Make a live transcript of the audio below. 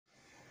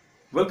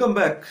Welcome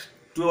back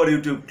to our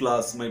YouTube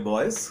class, my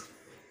boys.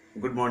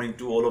 Good morning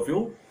to all of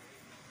you.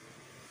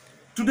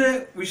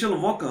 Today we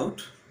shall work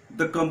out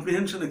the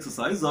comprehension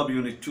exercise of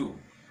Unit 2.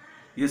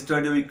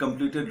 Yesterday we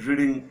completed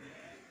reading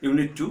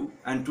Unit 2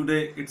 and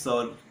today it's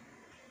our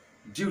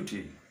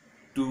duty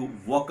to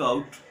work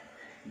out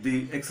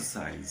the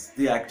exercise,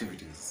 the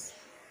activities.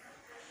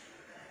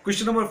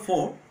 Question number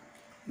 4,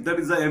 that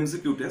is the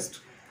MCQ test.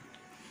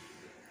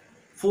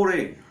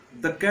 4A.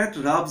 The cat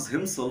rubs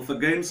himself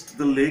against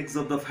the legs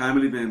of the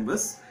family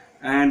members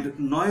and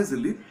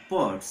noisily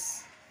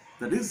purrs.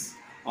 That is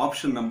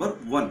option number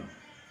 1.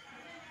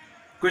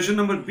 Question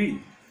number B.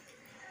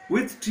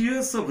 With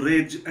tears of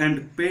rage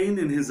and pain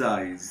in his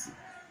eyes,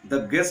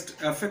 the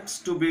guest affects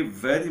to be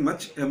very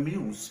much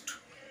amused.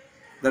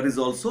 That is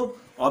also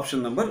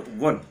option number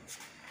 1.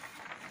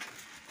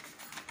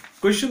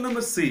 Question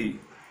number C.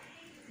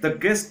 The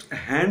guest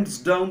hands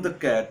down the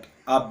cat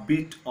a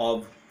bit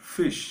of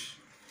fish.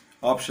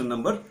 Option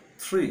number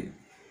 3.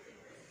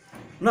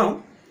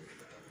 Now,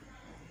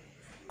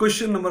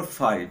 question number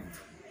 5.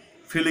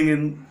 Filling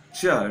in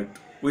chart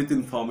with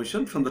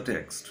information from the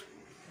text.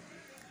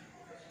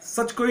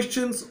 Such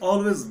questions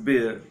always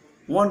bear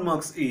 1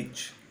 mark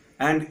each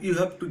and you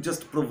have to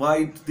just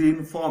provide the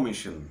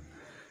information.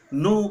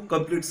 No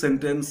complete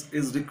sentence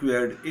is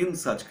required in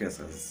such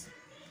cases.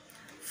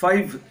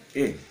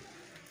 5A.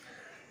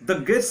 The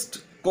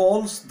guest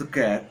calls the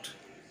cat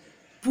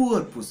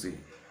poor pussy.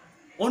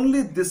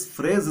 Only this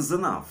phrase is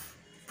enough.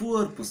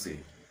 Poor pussy.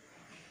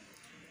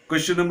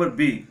 Question number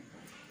B.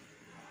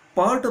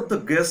 Part of the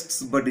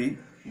guest's body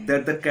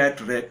that the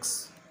cat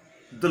wrecks,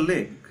 the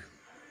leg.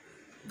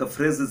 The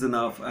phrase is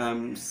enough. I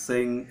am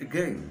saying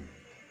again.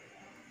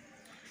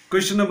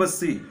 Question number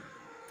C.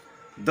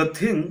 The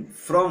thing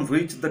from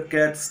which the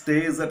cat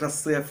stays at a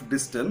safe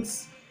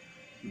distance,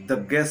 the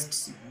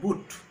guest's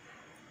boot.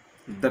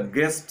 The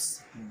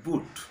guest's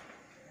boot.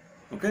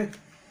 Okay.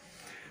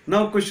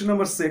 Now question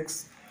number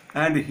 6.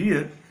 And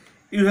here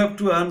you have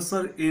to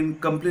answer in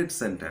complete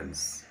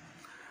sentence.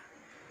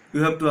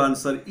 You have to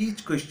answer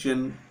each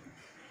question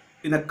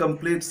in a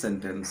complete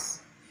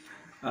sentence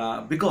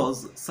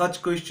because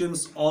such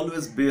questions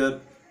always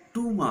bear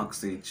 2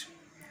 marks each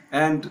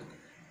and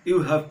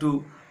you have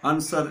to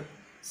answer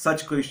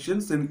such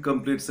questions in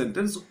complete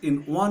sentence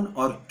in 1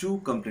 or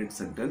 2 complete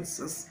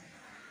sentences.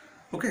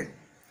 Okay,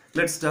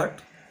 let's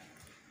start.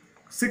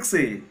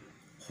 6A.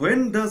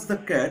 When does the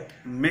cat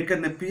make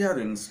an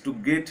appearance to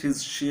get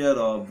his share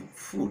of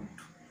food?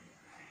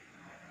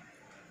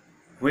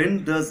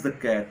 When does the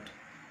cat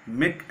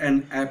make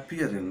an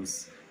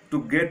appearance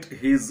to get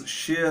his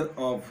share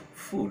of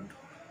food?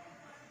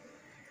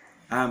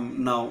 I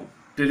am now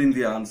telling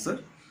the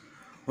answer.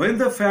 When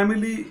the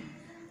family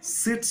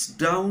sits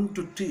down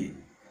to tea.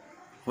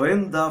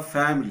 When the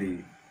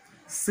family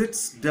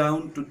sits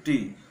down to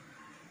tea,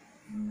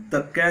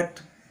 the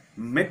cat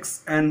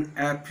makes an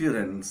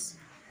appearance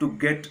to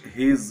get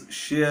his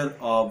share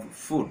of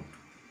food.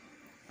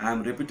 I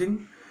am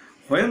repeating.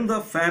 When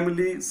the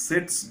family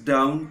sits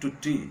down to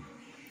tea,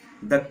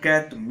 the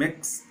cat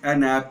makes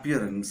an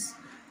appearance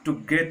to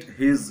get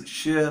his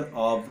share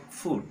of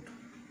food.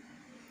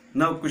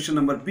 Now question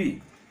number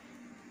B.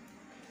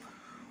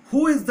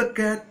 Who is the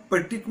cat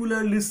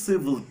particularly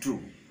civil to?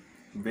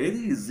 Very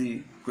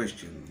easy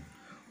question.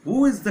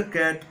 Who is the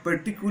cat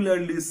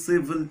particularly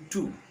civil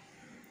to?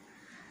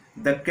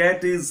 The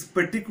cat is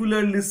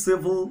particularly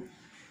civil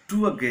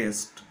to a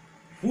guest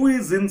who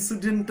is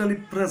incidentally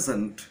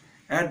present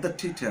at the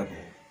tea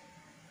table.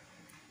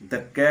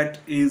 The cat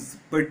is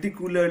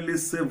particularly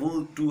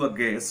civil to a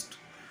guest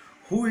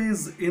who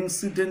is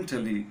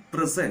incidentally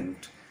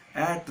present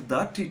at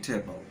the tea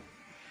table.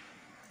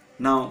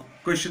 Now,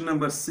 question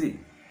number C.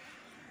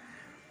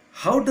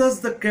 How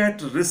does the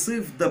cat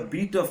receive the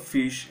bit of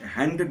fish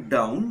handed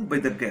down by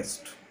the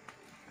guest?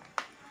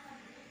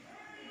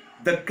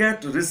 The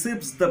cat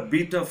receives the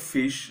bit of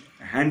fish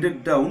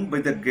handed down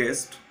by the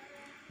guest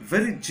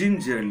very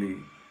gingerly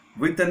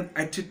with an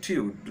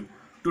attitude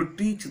to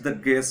teach the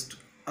guest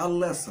a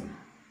lesson.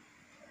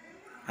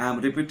 I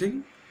am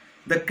repeating.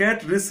 The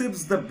cat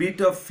receives the bit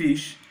of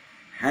fish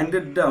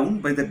handed down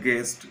by the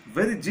guest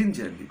very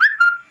gingerly.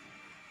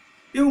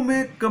 You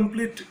may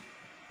complete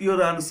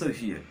your answer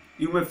here.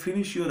 You may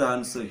finish your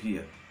answer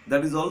here.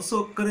 That is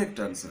also correct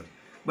answer.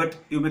 But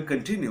you may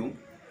continue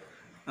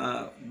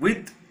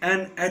with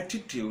an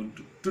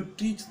attitude to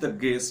teach the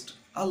guest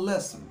a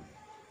lesson.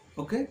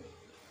 Okay?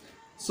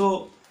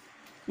 So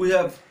we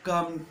have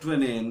come to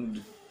an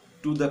end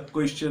to the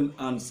question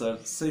answer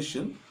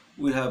session.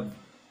 We have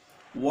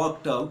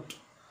worked out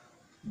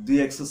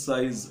the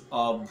exercise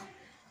of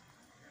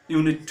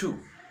Unit 2.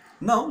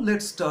 Now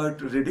let's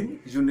start reading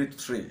Unit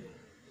 3.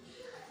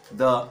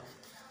 The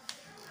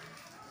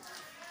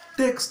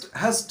text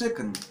has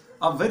taken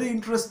a very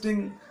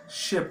interesting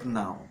shape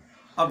now,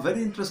 a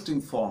very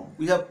interesting form.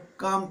 We have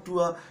come to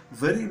a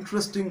very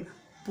interesting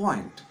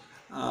point.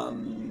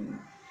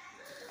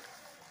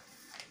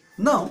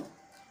 Now,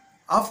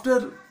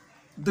 after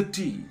the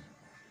tea,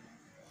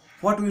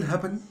 what will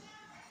happen?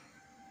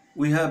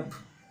 We have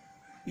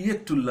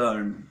yet to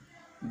learn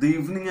the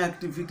evening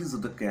activities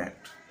of the cat,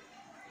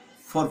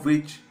 for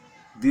which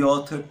the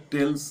author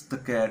tells the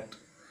cat,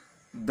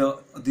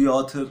 the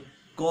author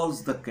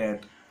calls the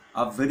cat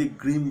a very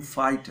grim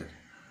fighter.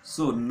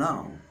 So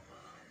now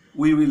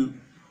we will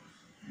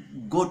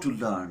go to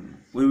learn,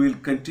 we will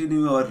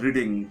continue our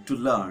reading to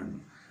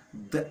learn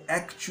the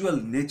actual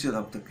nature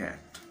of the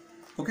cat.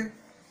 Okay,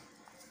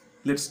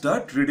 let's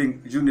start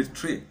reading Unit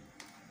 3.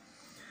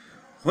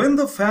 When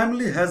the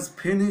family has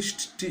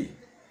finished tea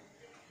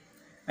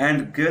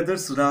and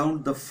gathers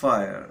round the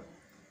fire,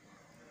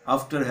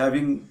 after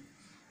having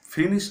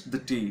finished the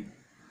tea,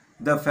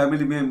 the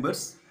family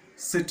members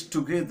sit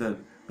together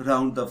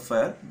round the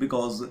fire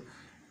because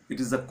it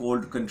is a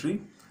cold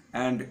country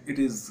and it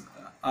is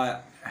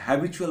a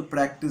habitual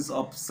practice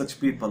of such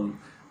people,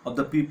 of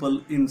the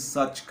people in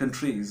such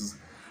countries,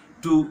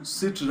 to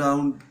sit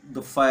round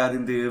the fire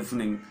in the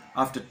evening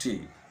after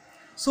tea.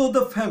 So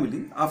the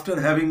family, after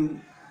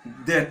having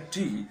their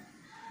tea,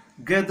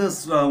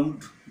 gathers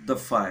round the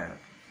fire.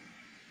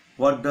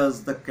 What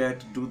does the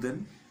cat do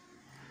then?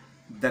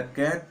 The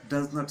cat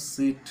does not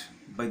sit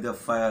by the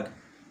fire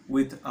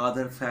with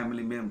other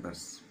family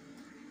members.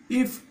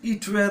 If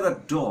it were a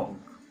dog,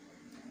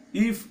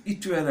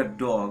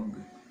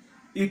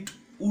 it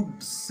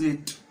would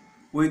sit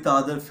with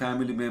other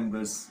family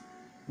members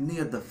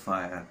near the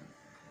fire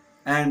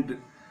and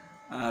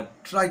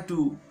try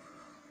to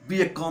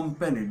be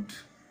accompanied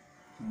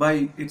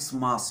by its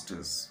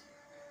masters.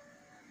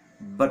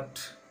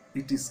 But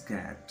it is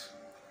cat.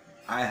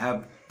 I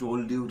have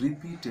told you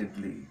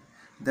repeatedly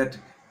that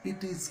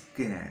it is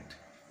cat,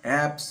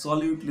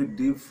 absolutely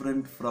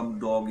different from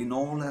dog in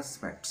all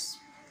aspects.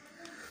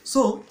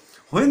 So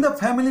when the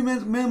family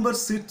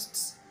members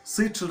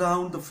sit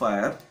around the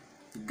fire,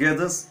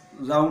 gather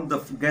round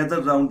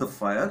the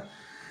fire,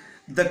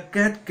 the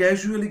cat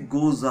casually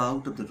goes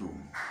out of the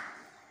room.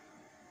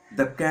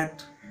 The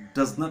cat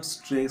does not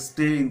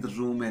stay in the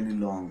room any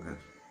longer.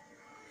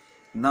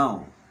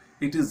 Now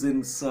it is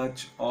in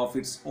search of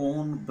its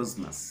own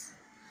business.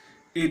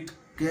 It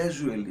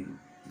casually,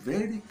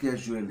 very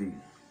casually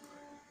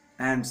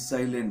and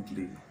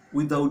silently,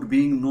 without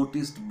being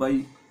noticed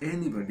by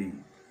anybody,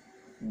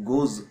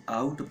 goes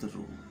out of the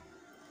room.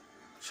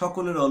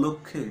 সকলের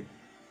অলক্ষ্যে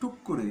টুক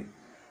করে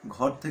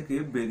ঘর থেকে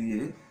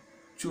বেরিয়ে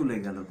চলে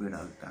গেল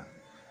বেড়ালটা।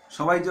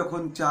 সবাই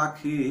যখন চা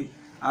খেয়ে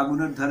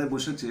আগুনের ধারে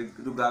বসেছে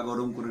একটু গা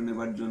গরম করে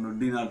নেবার জন্য,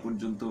 ডিনার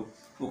পর্যন্ত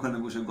ওখানে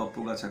বসে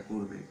গপ্পগাছা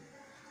করবে,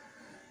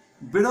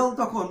 বেড়াল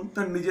তখন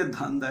তার নিজের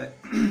ধান্দায়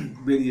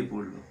বেরিয়ে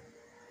পড়ল।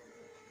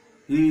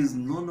 He is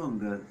no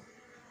longer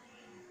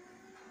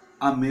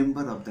a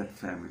member of that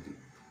family.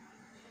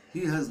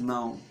 He is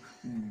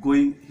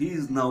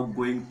now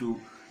going to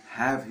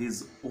have his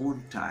own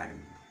time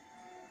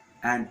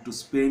and to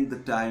spend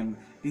the time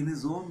in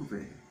his own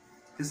way,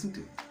 isn't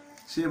it?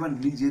 সে এবার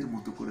নিজের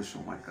মতো করে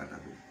সময়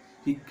কাটাবে।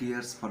 He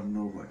cares for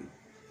nobody.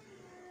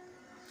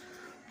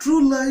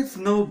 True life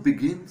now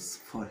begins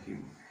for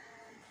him.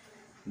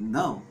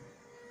 Now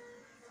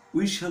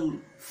we shall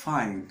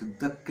find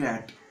the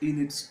cat in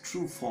its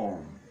true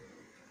form,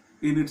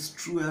 in its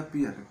true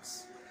appearance.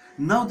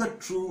 Now the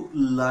true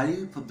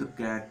life of the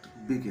cat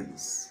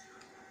begins.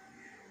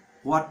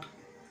 What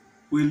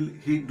will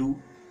he do?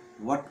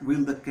 What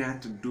will the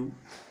cat do?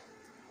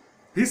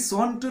 He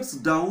saunters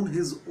down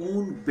his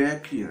own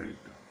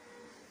backyard.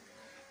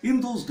 In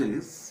those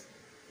days,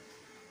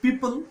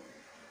 people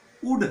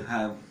would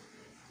have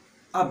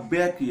a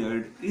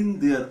backyard in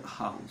their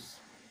house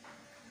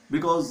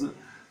because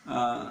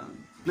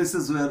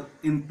places were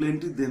in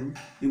plenty then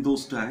in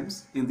those times,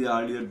 in the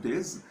earlier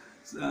days,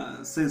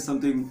 say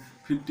something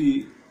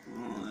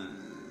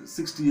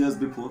 60 years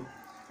before.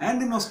 And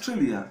in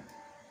Australia,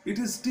 it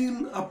is still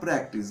a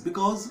practice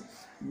because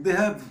they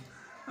have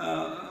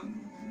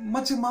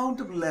much amount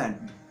of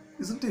land,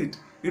 isn't it?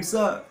 It's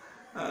a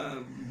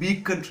big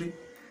country.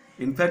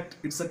 In fact,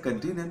 it's a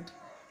continent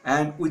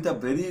and with a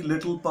very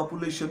little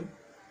population.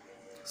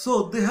 So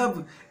they have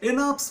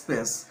enough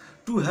space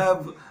to have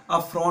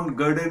a front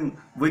garden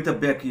with a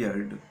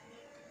backyard.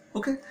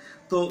 Okay,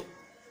 so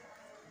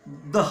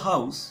the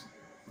house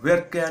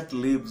where cat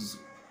lives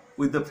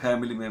with the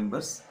family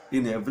members,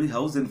 in every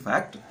house in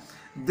fact,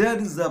 there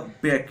is a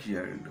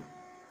backyard.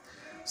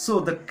 So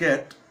the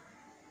cat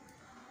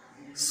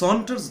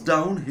saunters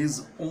down his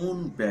own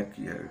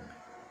backyard.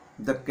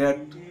 The cat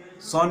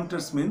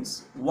saunters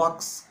means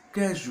walks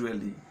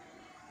casually,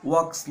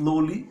 walks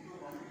slowly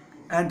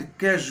and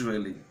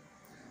casually.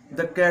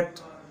 The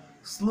cat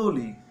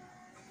slowly,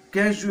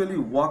 casually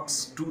walks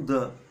to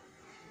the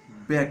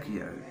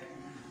backyard.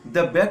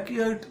 The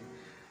backyard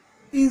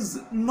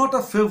is not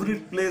a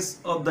favorite place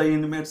of the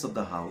inmates of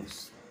the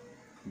house,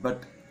 but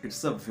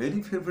it's a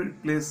very favorite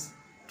place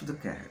to the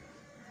cat.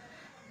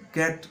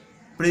 Cat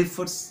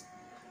prefers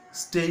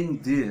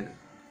staying there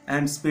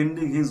and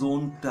spending his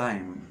own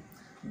time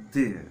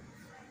there.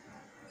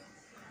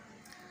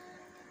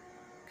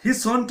 He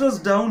saunters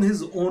down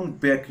his own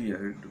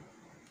backyard.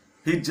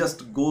 He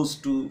just goes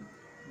to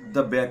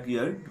the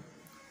backyard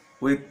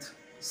with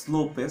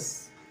slow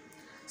pace,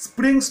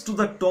 springs to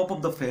the top of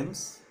the fence,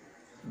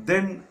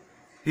 then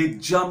he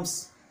jumps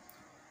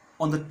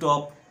on the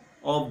top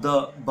of the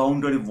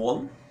boundary wall.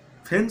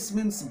 Fence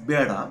means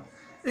beda,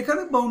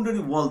 এখানে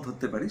boundary wall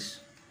ধরতে পারিস.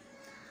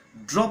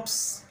 Drops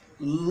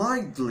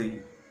lightly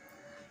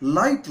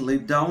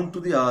down to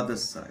the other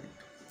side.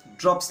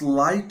 Drops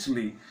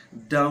lightly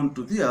down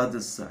to the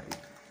other side.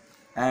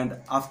 And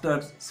after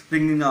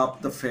springing up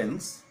the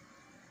fence,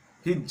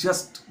 he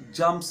just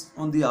jumps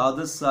on the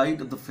other side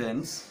of the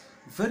fence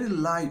very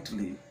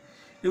lightly.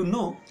 You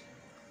know,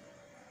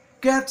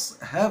 cats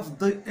have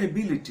the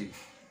ability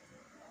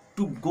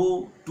to go,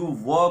 to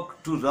walk,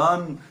 to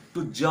run, to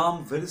jump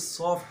very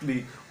softly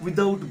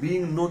without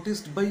being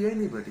noticed by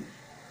anybody.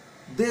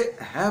 They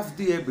have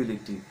the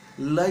ability,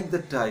 like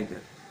the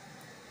tiger.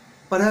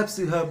 Perhaps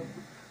you have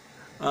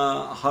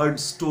heard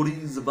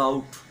stories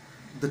about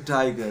the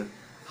tiger,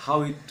 how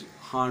it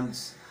hunts,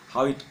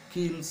 how it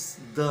kills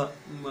the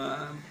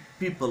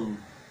people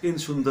in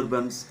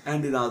Sundarbans and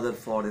in other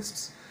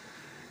forests.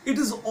 It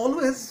is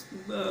always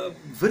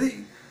very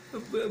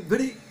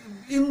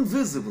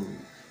invisible.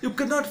 You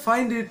cannot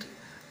find it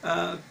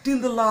till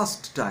the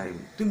last time,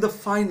 till the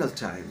final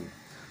time.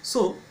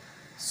 So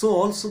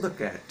also the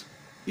cat.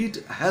 It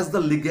has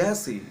the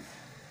legacy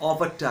of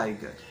a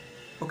tiger.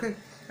 Okay?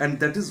 And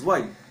that is why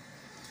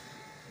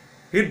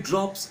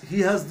he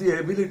has the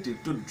ability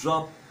to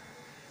drop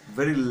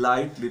very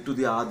lightly to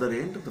the other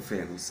end of the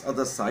fence,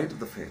 other side of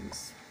the fence.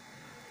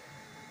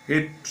 He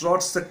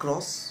trots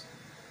across.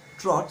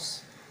 Trots,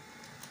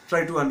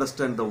 try to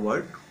understand the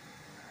word.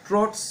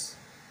 Trots,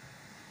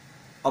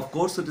 of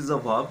course it is a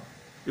verb,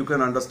 you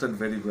can understand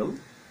very well.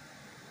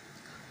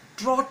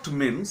 Trot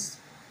means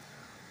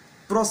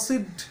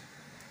proceed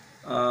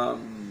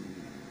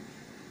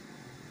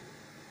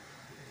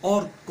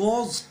or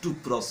cause to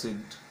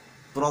proceed.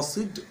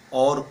 Proceed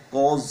or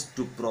cause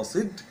to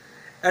proceed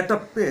at a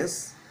pace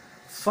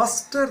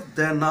faster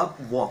than a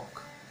walk.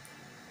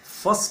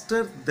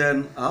 Faster than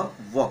a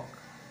walk.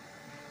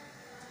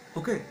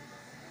 Okay?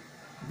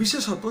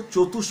 বিশেষত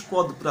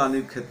চতুষ্পদ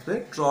প্রাণীর ক্ষেত্রে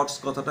ট্রটস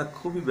কথাটা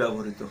খুবই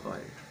ব্যবহৃত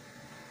হয়.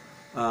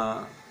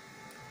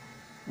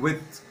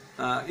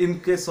 In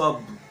case of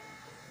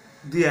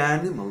the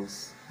animals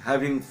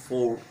having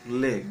 4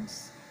 legs,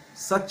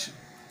 such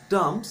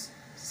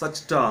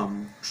term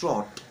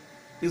trot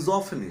is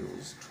often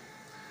used.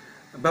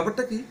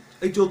 ব্যাপারটা কি,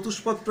 এই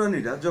চতুষ্পদ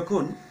প্রাণীরা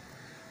যখন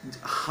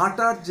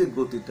হাঁটার যে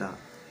গতিটা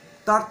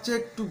তার চেয়ে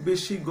একটু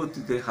বেশি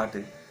গতিতে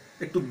হাঁটে,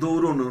 একটু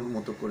দৌড়ানোর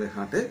মতো করে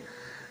হাঁটে,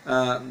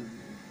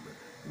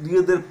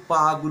 নিজেদের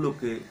পা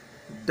গুলোকে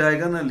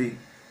ডায়াগোনালি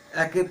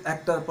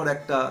একটার পর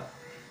একটা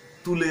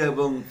তুলে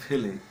এবং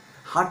ফেলে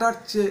হাঁটার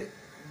চেয়ে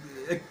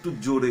একটু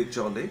জোরে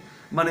চলে,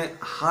 মানে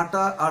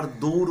হাঁটা আর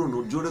দৌড়ানো,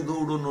 জোরে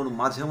দৌড়ানোর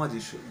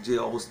মাঝামাঝি যে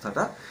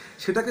অবস্থাটা,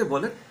 সেটাকে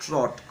বলে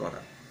ট্রট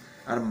করা.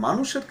 আর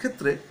মানুষের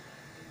ক্ষেত্রে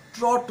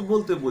ট্রট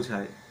বলতে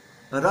বোঝায়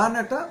রান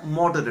একটা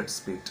মডারেট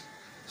স্পিড,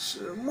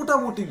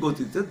 মোটামুটি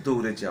গতিতে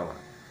দৌড়ে যাওয়া.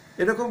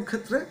 এরকম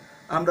ক্ষেত্রে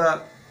আমরা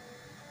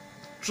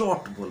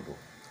ট্রট বলবো.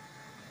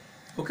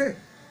 ওকে?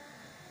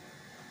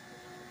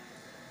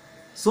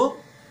 So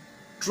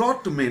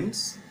trot means,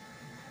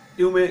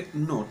 you may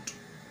note,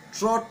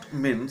 trot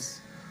means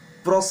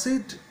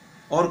proceed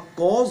or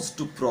cause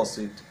to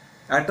proceed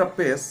at a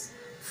pace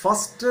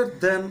faster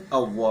than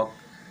a walk,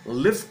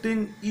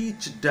 lifting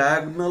each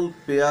diagonal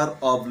pair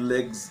of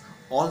legs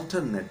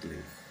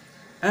alternately.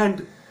 And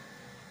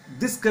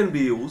this can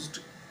be used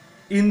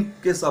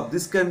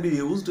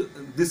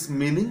this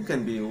meaning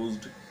can be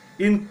used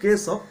in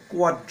case of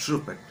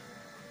quadruped.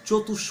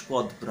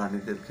 চতুষ্পদ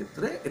প্রাণীদের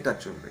ক্ষেত্রে এটা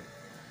চলবে.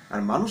 আর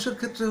মানুষের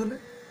ক্ষেত্রে হলে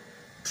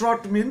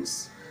trot means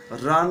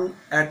run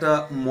at a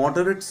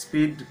moderate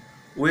speed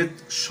with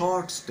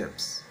short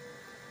steps.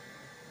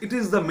 It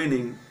is the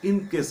meaning in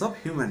case of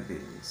human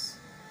beings.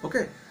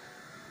 Okay?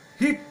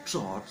 He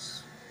trots,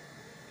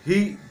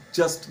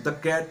 the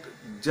cat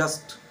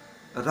just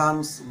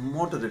runs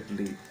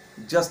moderately,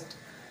 just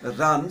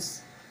runs,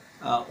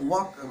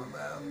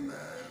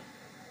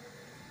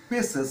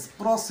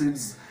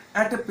 proceeds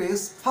at a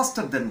pace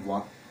faster than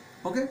walk.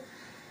 Okay?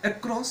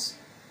 Across,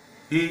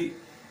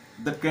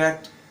 the cat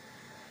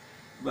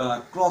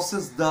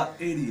crosses the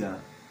area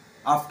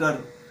after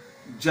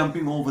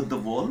jumping over the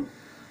wall,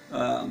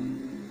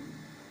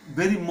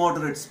 very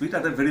moderate speed,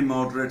 at a very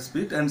moderate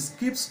speed, and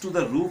skips to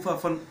the roof of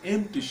an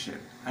empty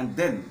shed, and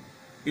then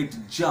it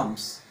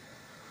jumps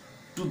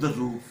to the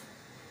roof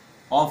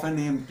of an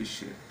empty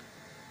shed.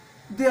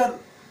 There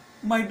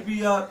might be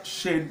a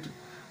shed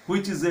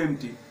which is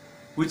empty,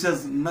 which has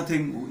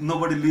nothing,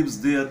 nobody lives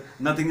there,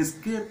 nothing is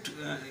kept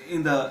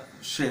in the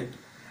shed,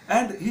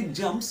 and he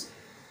jumps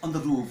on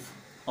the roof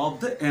of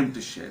the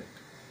empty shed.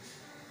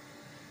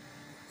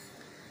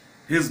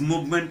 His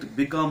movement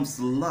becomes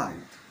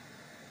light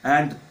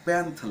and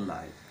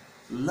panther-like.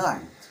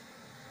 Light.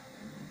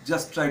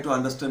 Just try to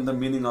understand the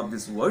meaning of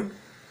this word.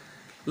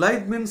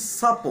 Light means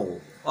supple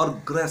or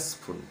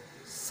graceful.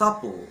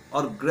 Supple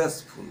or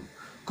graceful.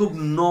 খুব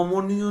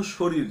নমনীয়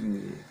শরীর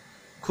নিয়ে,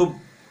 খুব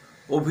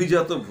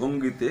অভিজাত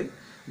ভঙ্গিতে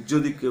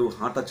যদি কেউ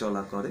হাঁটা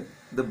চলা করে,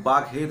 দ্য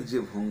বাঘের যে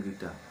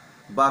ভঙ্গিটা,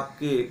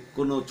 বাঘকে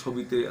কোনো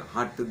ছবিতে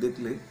হাঁটতে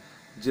দেখলে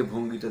যে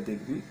ভঙ্গিটা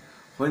দেখবি,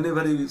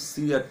 whenever you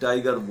see a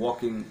tiger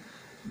walking,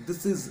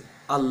 this is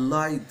a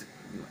lithe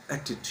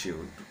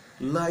attitude,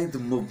 lithe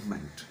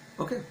movement.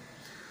 Okay,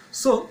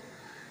 so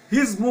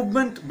his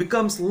movement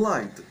becomes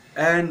lithe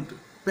and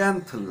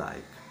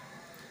panther-like.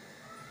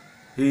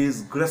 He is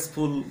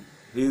graceful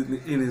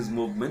in his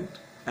movement,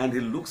 and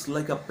he looks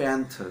like a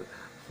panther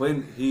when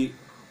he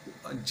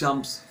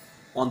jumps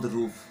on the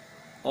roof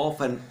of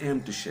an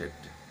empty shed.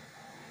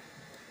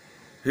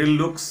 He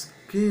looks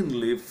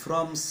keenly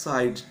from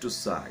side to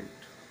side.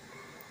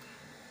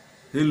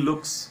 He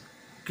looks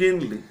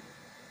keenly,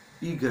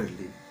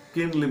 eagerly.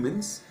 Keenly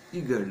means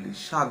eagerly,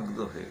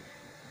 shagdohe,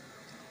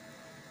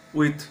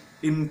 with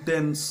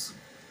intense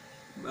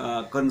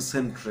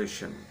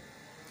concentration.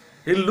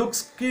 He looks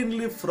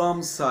keenly from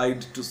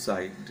side to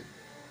side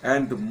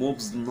and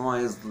moves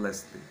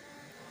noiselessly.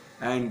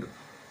 And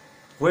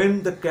when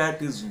the cat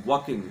is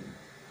walking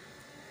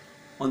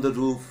on the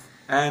roof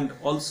and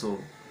also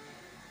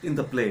in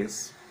the place,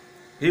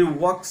 he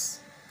walks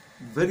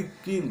very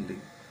keenly.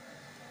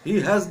 He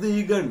has the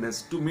eagerness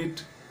to meet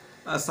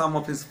some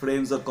of his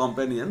friends or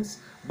companions,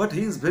 but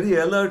he is very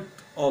alert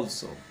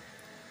also.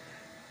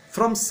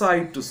 From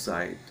side to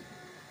side,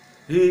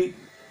 he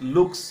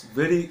looks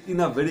in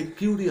a very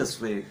curious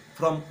way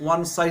from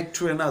one side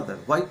to another.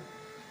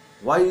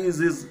 Why is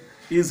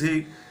he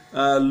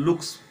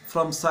looks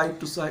from side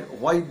to side?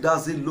 Why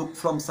does he look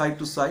from side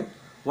to side?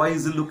 Why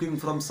is he looking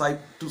from side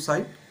to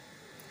side?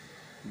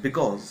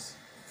 Because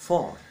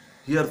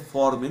here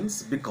for means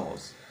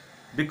because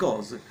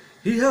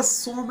he has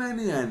so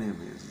many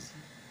enemies.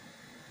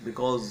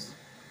 Because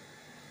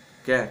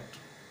cat,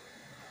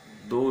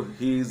 though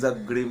he is a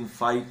grim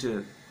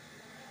fighter,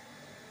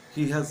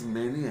 he has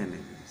many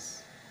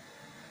enemies.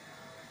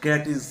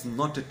 Cat is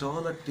not at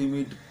all a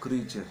timid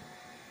creature.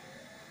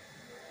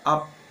 A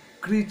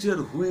creature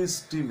who is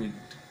timid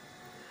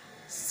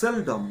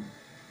seldom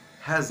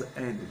has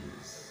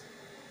enemies,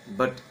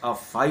 but a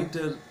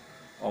fighter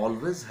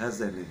always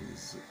has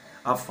enemies.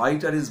 A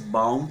fighter is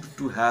bound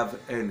to have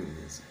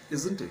enemies,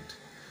 isn't it?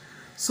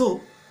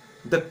 So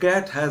the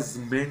cat has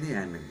many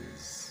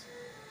enemies.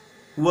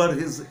 Who are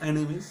his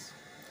enemies?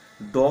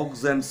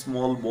 Dogs and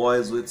small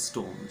boys with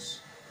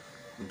stones.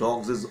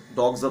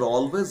 Dogs are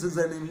always his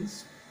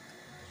enemies.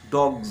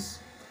 Dogs,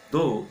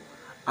 though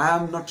I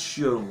am not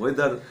sure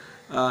whether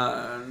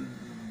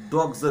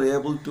dogs are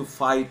able to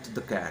fight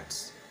the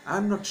cats. I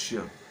am not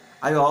sure.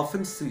 I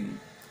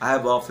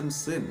have often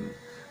seen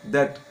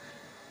that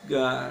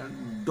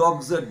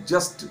dogs are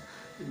just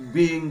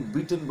being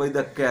beaten by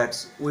the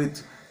cats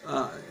with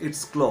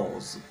its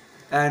claws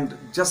and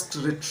just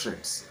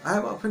retreats. I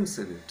have often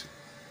seen it.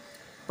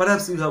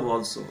 Perhaps you have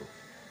also.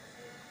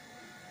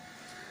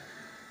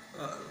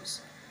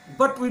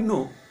 But we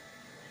know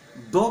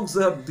dogs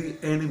are the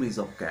enemies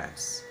of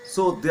cats.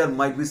 So there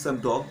might be some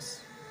dogs,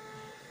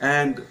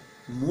 and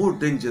more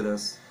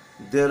dangerous,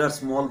 there are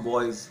small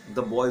boys,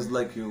 the boys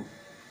like you,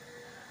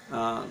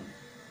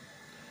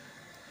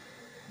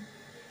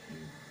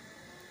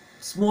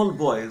 small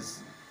boys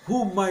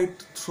who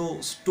might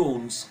throw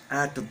stones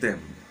at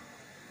them,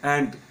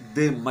 and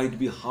they might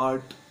be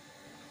hurt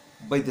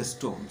by the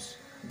stones.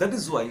 That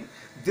is why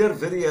they are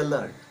very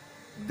alert.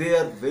 They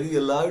are very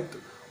alert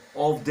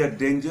of their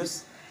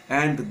dangers,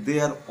 and they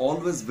are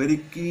always very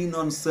keen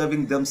on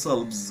saving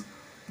themselves.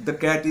 The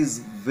cat is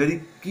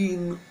very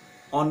keen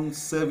on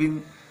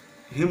saving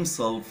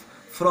himself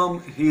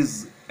from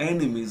his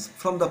enemies,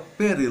 from the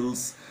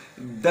perils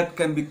that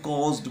can be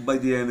caused by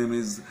the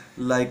enemies,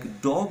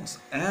 like dogs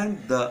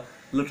and the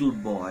little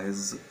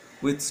boys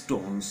with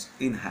stones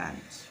in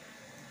hands.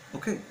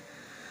 Okay,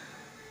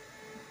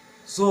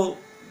 so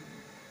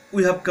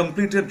we have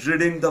completed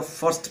reading the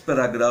first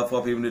paragraph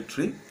of Unit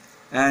 3,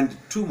 and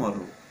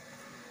tomorrow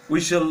we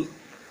shall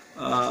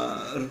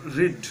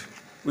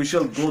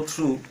go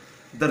through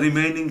the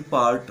remaining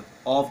part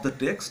of the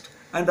text,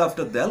 and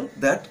after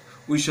that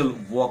we shall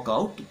work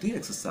out the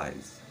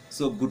exercise.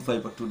 So goodbye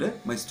for today,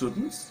 my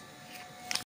students.